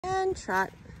and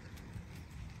trot.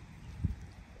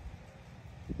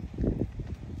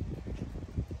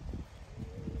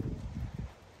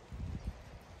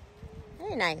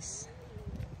 Very nice.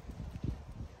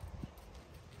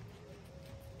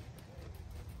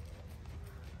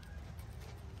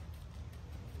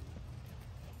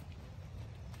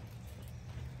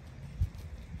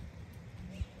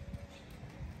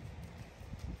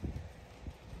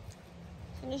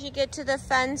 As soon as you get to the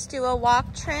fence, do a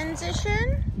walk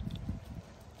transition.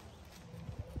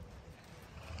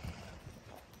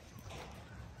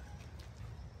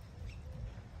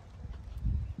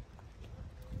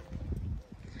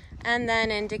 And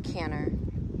then into canter.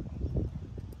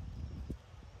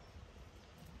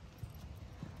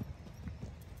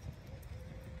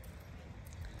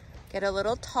 Get a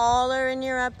little taller in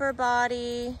your upper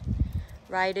body.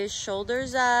 Ride his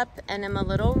shoulders up and him a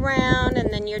little round,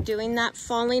 and then you're doing that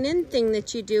falling in thing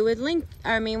that you do with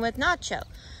with Nacho.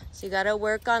 So you gotta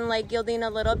work on leg yielding a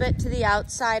little bit to the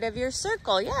outside of your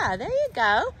circle. Yeah, there you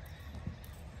go.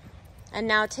 And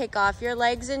now take off your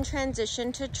legs and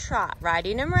transition to trot.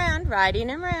 Riding him round, riding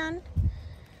him round.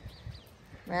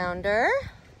 Rounder,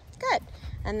 good.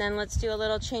 And then let's do a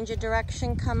little change of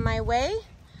direction. Come my way,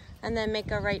 and then make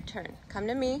a right turn. Come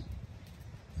to me.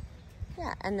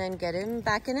 Yeah, and then get him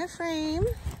back in a frame.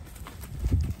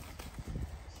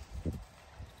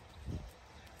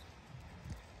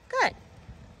 Good.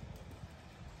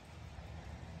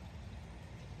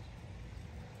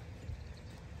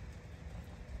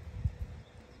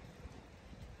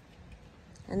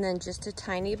 And then just a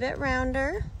tiny bit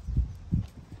rounder.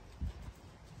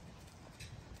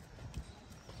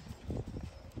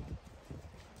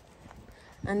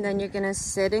 And then you're gonna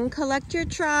sit and collect your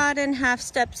trot and half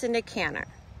steps into canter.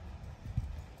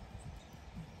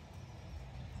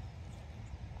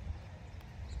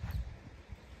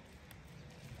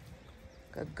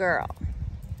 Good girl.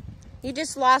 You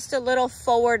just lost a little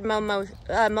forward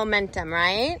momentum,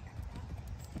 right?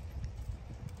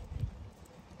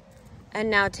 And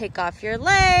now take off your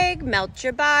leg, melt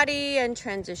your body, and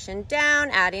transition down,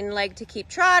 adding leg to keep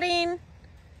trotting.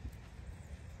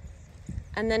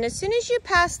 And then as soon as you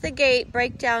pass the gate,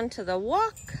 break down to the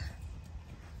walk.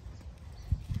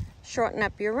 Shorten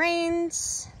up your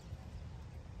reins.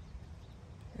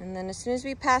 And then as soon as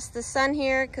we pass the sun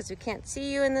here, because we can't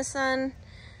see you in the sun,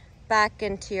 back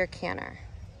into your canter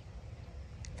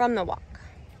from the walk.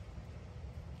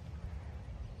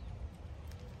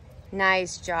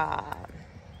 Nice job.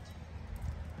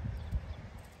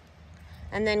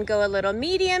 And then go a little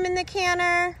medium in the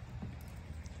canter.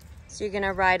 So you're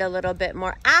gonna ride a little bit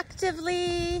more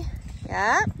actively.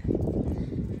 Yep.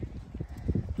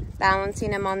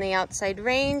 Balancing him on the outside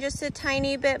rein just a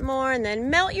tiny bit more, and then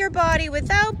melt your body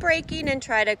without breaking and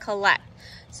try to collect.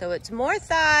 So it's more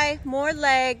thigh, more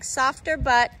leg, softer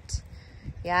butt.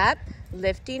 Yep.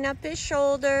 Lifting up his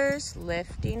shoulders,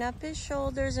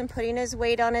 and putting his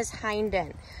weight on his hind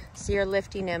end. So you're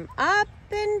lifting him up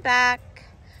and back.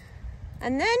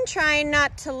 And then trying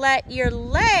not to let your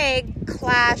leg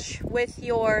clash with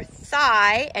your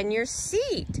thigh and your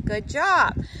seat. Good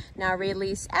job. Now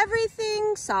release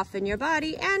everything, soften your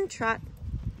body, and trot.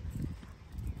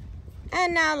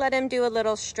 And now let him do a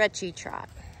little stretchy trot.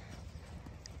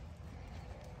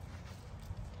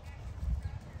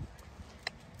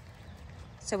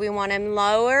 So we want him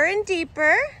lower and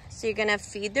deeper. So you're gonna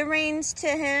feed the reins to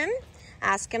him.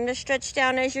 Ask him to stretch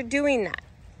down as you're doing that.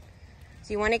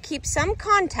 So you want to keep some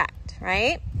contact,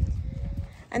 right?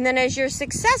 And then as you're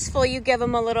successful, you give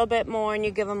them a little bit more, and you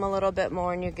give them a little bit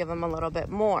more, and you give them a little bit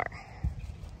more.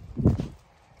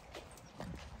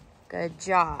 Good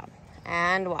job.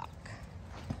 And walk.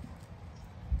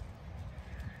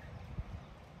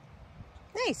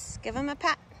 Nice. Give them a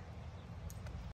pat.